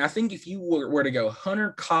 And I think if you were to go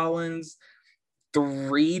Hunter Collins,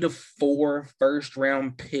 3 to 4 first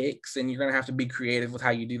round picks, and you're going to have to be creative with how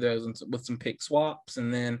you do those and with some pick swaps,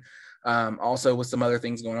 and then also with some other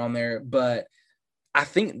things going on there. But I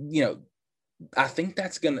think,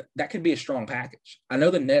 that could be a strong package. I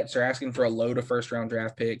know the Nets are asking for a load of first round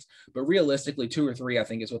draft picks, but realistically 2 or 3, I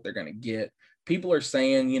think, is what they're going to get. People are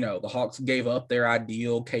saying, the Hawks gave up their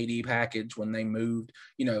ideal KD package when they moved,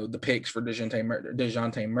 the picks for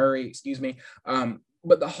DeJounte Murray,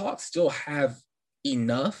 but the Hawks still have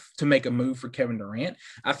enough to make a move for Kevin Durant.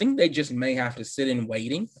 I think they just may have to sit in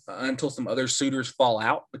waiting until some other suitors fall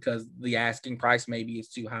out, because the asking price maybe is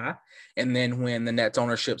too high. And then when the Nets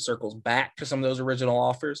ownership circles back to some of those original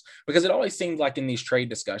offers, because it always seems like in these trade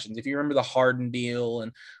discussions, if you remember the Harden deal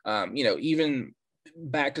and, even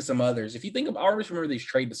back to some others, if you think of, I always remember these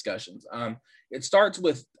trade discussions. It starts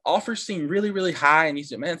with offers seem really, really high, and you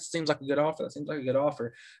say, "Man, it seems like a good offer. That seems like a good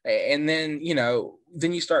offer." And then,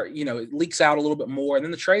 then you start, it leaks out a little bit more, and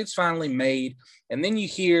then the trade's finally made, and then you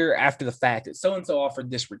hear after the fact that so-and-so offered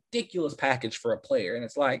this ridiculous package for a player, and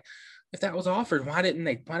it's like, if that was offered, why didn't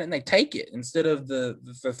they take it instead of the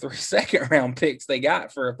 3 second round picks they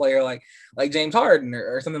got for a player like James Harden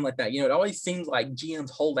or something like that? It always seems like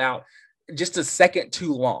GMs hold out just a second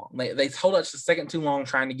too long. They hold up just a second too long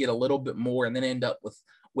trying to get a little bit more, and then end up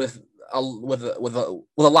with a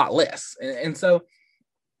lot less. And so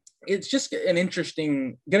it's just going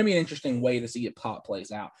to be an interesting way to see it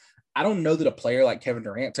plays out. I don't know that a player like Kevin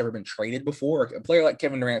Durant's ever been traded before, or a player like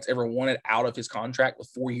Kevin Durant's ever wanted out of his contract with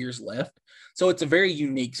 4 years left. So it's a very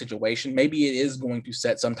unique situation. Maybe it is going to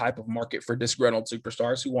set some type of market for disgruntled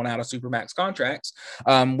superstars who want out of supermax contracts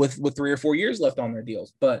with 3 or 4 years left on their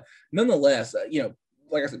deals. But nonetheless,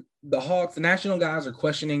 like I said, the Hawks, the national guys are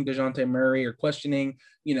questioning DeJounte Murray, or questioning,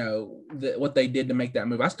 what they did to make that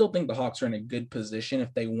move. I still think the Hawks are in a good position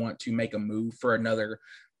if they want to make a move for another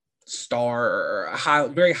star or a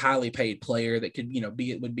very highly paid player that could,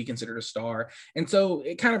 would be considered a star. And so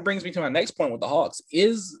it kind of brings me to my next point with the Hawks.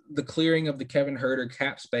 Is the clearing of the Kevin Huerter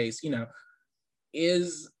cap space,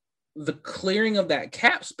 is the clearing of that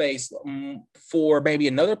cap space for maybe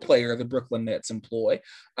another player the Brooklyn Nets employ?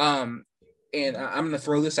 And I'm going to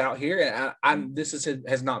throw this out here, and this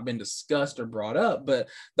has not been discussed or brought up, but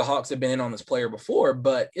the Hawks have been in on this player before.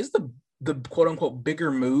 But is the quote unquote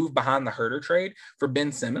bigger move behind the Huerter trade for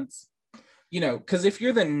Ben Simmons? Because if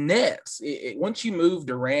you're the Nets, once you move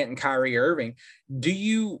Durant and Kyrie Irving, do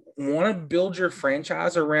you want to build your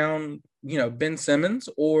franchise around, Ben Simmons,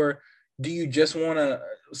 or do you just want to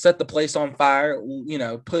set the place on fire,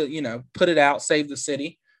 put it out, save the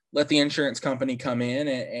city, let the insurance company come in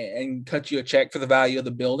and cut you a check for the value of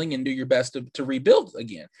the building and do your best to rebuild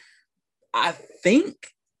again? I think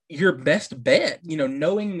your best bet,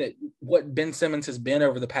 knowing that what Ben Simmons has been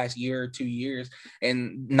over the past year or 2 years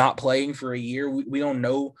and not playing for a year, we don't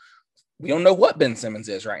know what Ben Simmons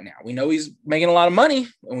is right now. We know he's making a lot of money,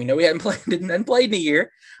 and we know he hadn't played in a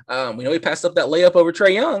year. We know he passed up that layup over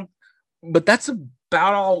Trae Young, but that's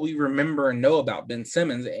about all we remember and know about Ben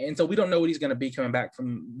Simmons. And so we don't know what he's going to be coming back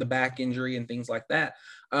from the back injury and things like that.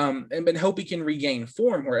 But hope he can regain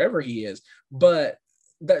form wherever he is. But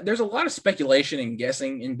there's a lot of speculation and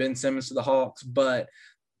guessing in Ben Simmons to the Hawks, but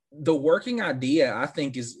the working idea, I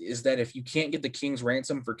think, is that if you can't get the King's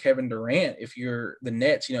ransom for Kevin Durant, if you're the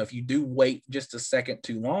Nets, if you do wait just a second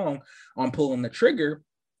too long on pulling the trigger,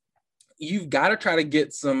 you've got to try to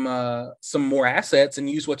get some more assets and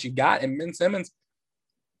use what you've got. And Ben Simmons,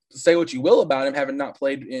 say what you will about him, having not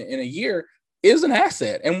played in a year, is an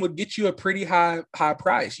asset and would get you a pretty high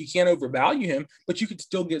price. You can't overvalue him, but you could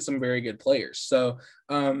still get some very good players. So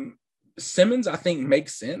Simmons, I think,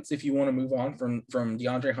 makes sense if you want to move on from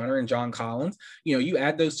DeAndre Hunter and John Collins. You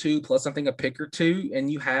add those two plus I think a pick or two,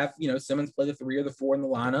 and you have Simmons play the 3 or the 4 in the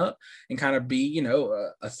lineup and kind of be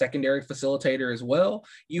a secondary facilitator as well.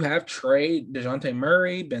 You have Trey, DeJounte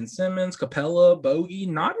Murray, Ben Simmons, Capella, Bogey.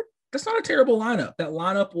 That's not a terrible lineup. That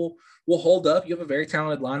lineup will hold up. You have a very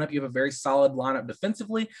talented lineup. You have a very solid lineup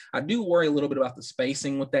defensively. I do worry a little bit about the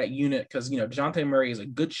spacing with that unit because, DeJounte Murray is a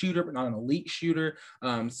good shooter, but not an elite shooter.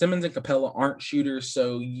 Simmons and Capella aren't shooters,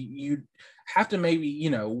 so you have to maybe,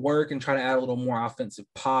 work and try to add a little more offensive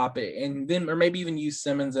pop and then, or maybe even use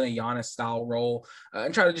Simmons in a Giannis style role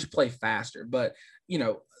and try to just play faster. But,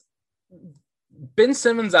 Ben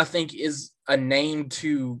Simmons, I think, is a name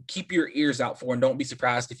to keep your ears out for, and don't be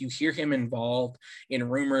surprised if you hear him involved in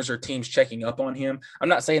rumors or teams checking up on him. I'm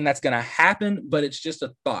not saying that's going to happen, but it's just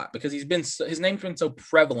a thought because his name's been so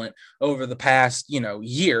prevalent over the past,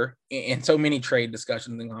 year in so many trade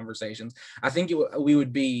discussions and conversations. I think it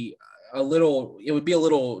would be a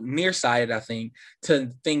little nearsighted, I think, to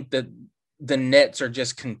think that the Nets are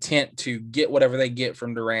just content to get whatever they get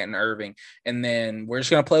from Durant and Irving. And then we're just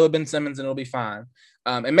going to play with Ben Simmons and it'll be fine.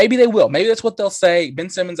 And maybe they will. Maybe that's what they'll say. Ben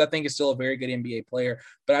Simmons, I think, is still a very good NBA player.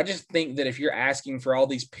 But I just think that if you're asking for all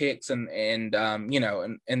these picks and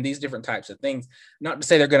these different types of things, not to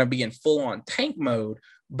say they're going to be in full-on tank mode,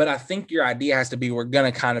 but I think your idea has to be we're going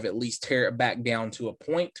to kind of at least tear it back down to a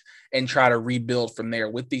point and try to rebuild from there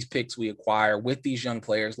with these picks we acquire, with these young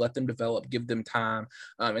players, let them develop, give them time.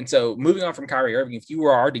 And so moving on from Kyrie Irving, if you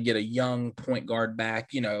are to get a young point guard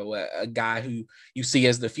back, a guy who you see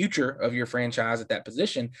as the future of your franchise at that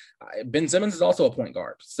position, Ben Simmons is also a point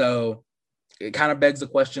guard. So it kind of begs the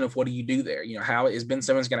question of what do you do there? How is Ben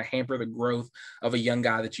Simmons going to hamper the growth of a young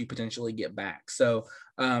guy that you potentially get back? So,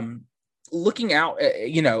 looking out,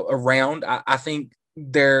 around, I think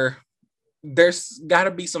there's got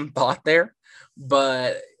to be some thought there,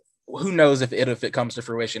 but who knows if it comes to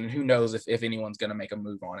fruition, and who knows if anyone's going to make a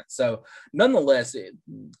move on it. So nonetheless,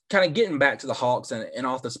 kind of getting back to the Hawks and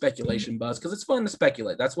off the speculation buzz, because it's fun to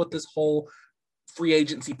speculate. That's what this whole free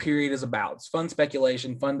agency period is about. It's fun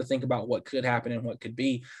speculation, fun to think about what could happen and what could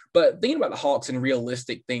be. But thinking about the Hawks and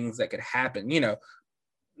realistic things that could happen,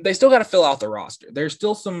 they still got to fill out the roster. There's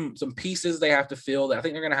still some pieces they have to fill. I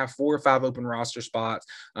think they're going to have 4 or 5 open roster spots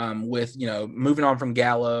with, moving on from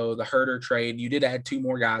Gallo, the Herter trade. You did add 2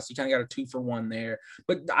 more guys. So you kind of got a 2-for-1 there.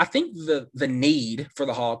 But I think the need for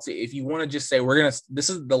the Hawks, if you want to just say this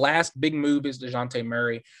is the last big move is DeJounte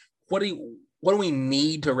Murray. What do we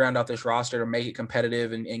need to round out this roster to make it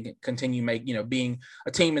competitive and continue being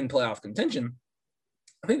a team in playoff contention?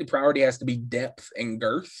 I think the priority has to be depth and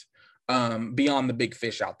girth. Beyond the big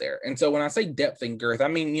fish out there. And so when I say depth and girth, I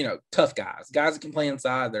mean, tough guys that can play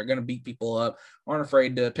inside. They're going to beat people up, aren't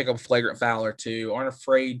afraid to pick up a flagrant foul or two, aren't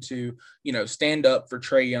afraid to, stand up for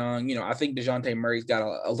Trae Young. I think DeJounte Murray's got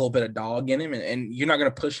a little bit of dog in him, and you're not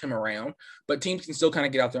going to push him around, but teams can still kind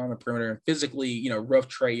of get out there on the perimeter and physically, rough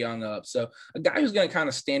Trae Young up. So a guy who's going to kind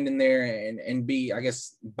of stand in there and be, I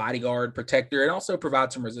guess, bodyguard, protector, and also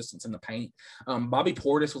provide some resistance in the paint. Bobby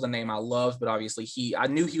Portis was a name I loved, but obviously I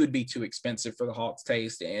knew he would be too expensive for the Hawks'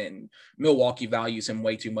 taste, and Milwaukee values him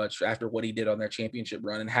way too much after what he did on their championship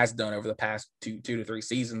run and has done over the past two to three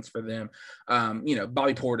seasons for them.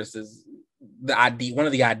 Bobby Portis is one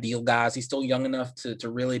of the ideal guys. He's still young enough to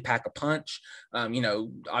really pack a punch.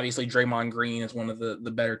 Obviously Draymond Green is one of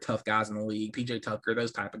the better tough guys in the league, PJ Tucker,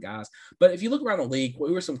 those type of guys. But if you look around the league, what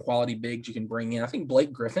were some quality bigs you can bring in? I think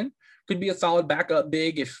Blake Griffin could be a solid backup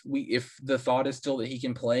big if the thought is still that he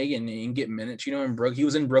can play and get minutes. He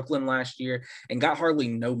was in Brooklyn last year and got hardly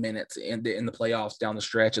no minutes in the playoffs down the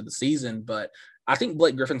stretch of the season, but I think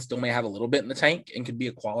Blake Griffin still may have a little bit in the tank and could be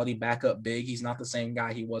a quality backup big. He's not the same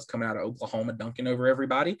guy he was coming out of Oklahoma dunking over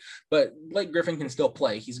everybody, but Blake Griffin can still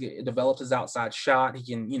play. He's developed his outside shot. He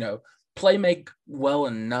can, play make well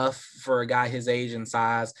enough for a guy his age and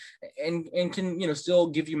size and can, still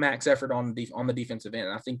give you max effort on the defensive end.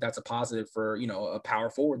 And I think that's a positive for, a power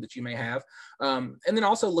forward that you may have. And then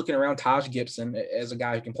also looking around, Taj Gibson as a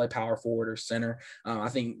guy who can play power forward or center, I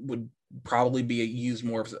think would probably be used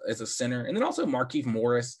more as a center. And then also Markieff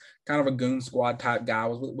Morris, kind of a goon squad type guy,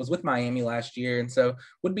 was with Miami last year. And so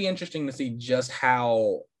would be interesting to see just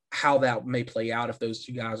how that may play out if those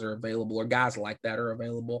two guys are available or guys like that are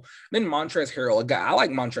available. And then Montrezl Harrell, a guy, I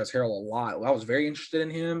like Montrezl Harrell a lot. I was very interested in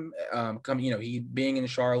him he being in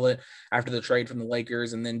Charlotte after the trade from the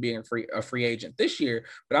Lakers and then being a free agent this year.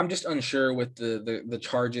 But I'm just unsure with the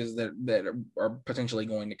charges that are potentially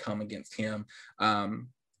going to come against him.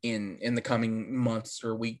 in the coming months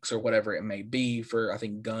or weeks or whatever it may be for, I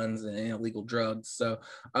think, guns and illegal drugs. So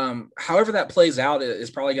however that plays out is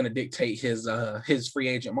probably going to dictate his free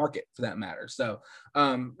agent market for that matter. So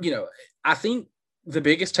I think the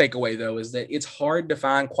biggest takeaway though is that it's hard to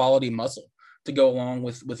find quality muscle to go along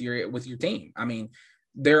with your team. I mean,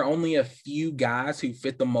 there are only a few guys who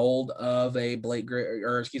fit the mold of a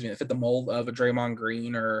fit the mold of a Draymond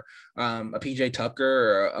Green or a PJ Tucker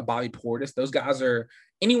or a Bobby Portis. Those guys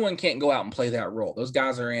anyone can't go out and play that role. Those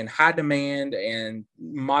guys are in high demand and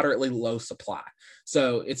moderately low supply.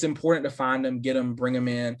 So it's important to find them, get them, bring them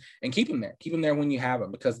in, and keep them there. Keep them there when you have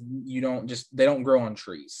them, because they don't grow on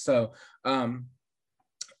trees. So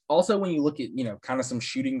also, when you look at, kind of some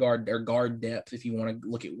shooting guard or guard depth, if you want to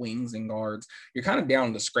look at wings and guards, you're kind of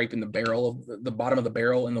down to scraping the barrel of the bottom of the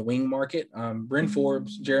barrel in the wing market. Bryn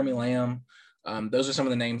Forbes, Jeremy Lamb, those are some of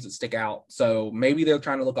the names that stick out. So maybe they're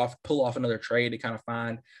trying to pull off another trade to kind of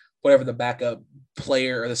find whatever the backup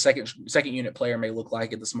player or the second unit player may look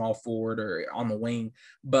like at the small forward or on the wing.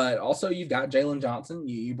 But also you've got Jalen Johnson.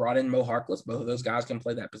 You brought in Mo Harkless. Both of those guys can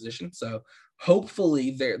play that position. So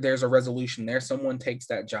hopefully there's a resolution there. Someone takes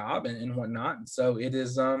that job and whatnot. And so it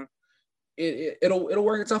is it'll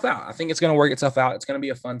work itself out. I think it's going to work itself out. It's going to be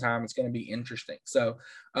a fun time. It's going to be interesting. So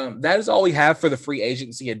that is all we have for the free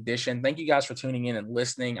agency edition. Thank you guys for tuning in and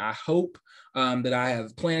listening. I hope that I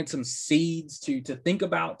have planted some seeds to think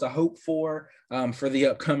about, to hope for the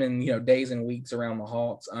upcoming, days and weeks around the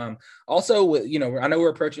Hawks. Also, I know we're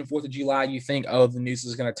approaching 4th of July. You think, oh, the news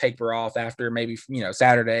is going to taper off after maybe,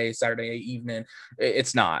 Saturday evening.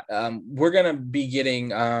 It's not. We're going to be getting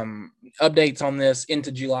updates on this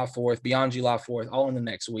into July 4th, beyond July 4th, all in the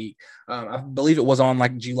next week. I believe it was on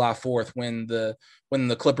like July 4th when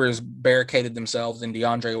the Clippers barricaded themselves in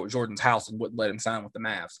DeAndre Jordan's house and wouldn't let him sign with the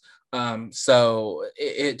Mavs. So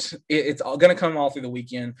it's all going to come all through the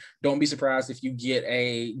weekend. Don't be surprised if you get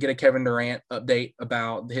a Kevin Durant update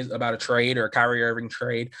about a trade or a Kyrie Irving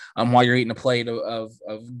trade while you're eating a plate of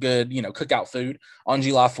good, cookout food on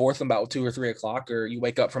July 4th about 2 or 3 o'clock, or you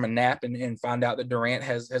wake up from a nap and find out that Durant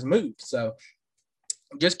has moved. So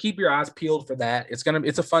just keep your eyes peeled for that.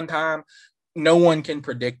 It's a fun time. No one can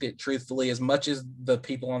predict it, truthfully, as much as the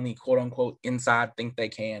people on the quote unquote inside think they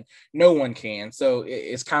can. No one can. So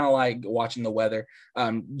it's kind of like watching the weather.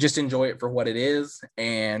 Just enjoy it for what it is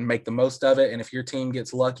and make the most of it. And if your team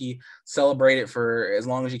gets lucky, celebrate it for as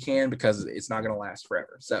long as you can, because it's not going to last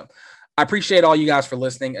forever. So I appreciate all you guys for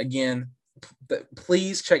listening. Again,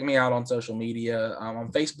 please check me out on social media.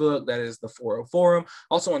 On Facebook, that is the 40 Forum.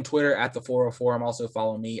 Also on Twitter at the 40 Forum. Also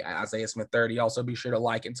follow me at Isaiah Smith 30. Also be sure to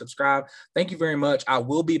like and subscribe. Thank you very much. I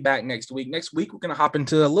will be back next week. Next week, we're going to hop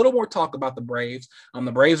into a little more talk about the Braves.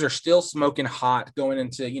 The Braves are still smoking hot going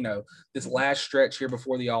into, this last stretch here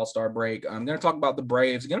before the All-Star break. I'm going to talk about the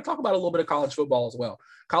Braves. I'm going to talk about a little bit of college football as well.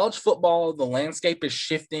 College football, the landscape is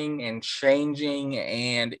shifting and changing,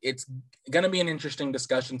 and it's going to be an interesting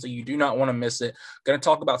discussion, so you do not want to miss it. Going to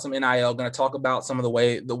talk about some NIL, going to talk about some of the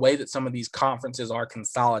way that some of these conferences are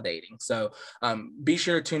consolidating. So be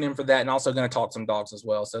sure to tune in for that, and also going to talk some dogs as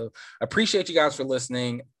well. So appreciate you guys for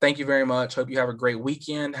listening. Thank you very much. Hope you have a great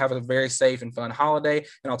weekend. Have a very safe and fun holiday,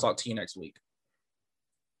 and I'll talk to you next week.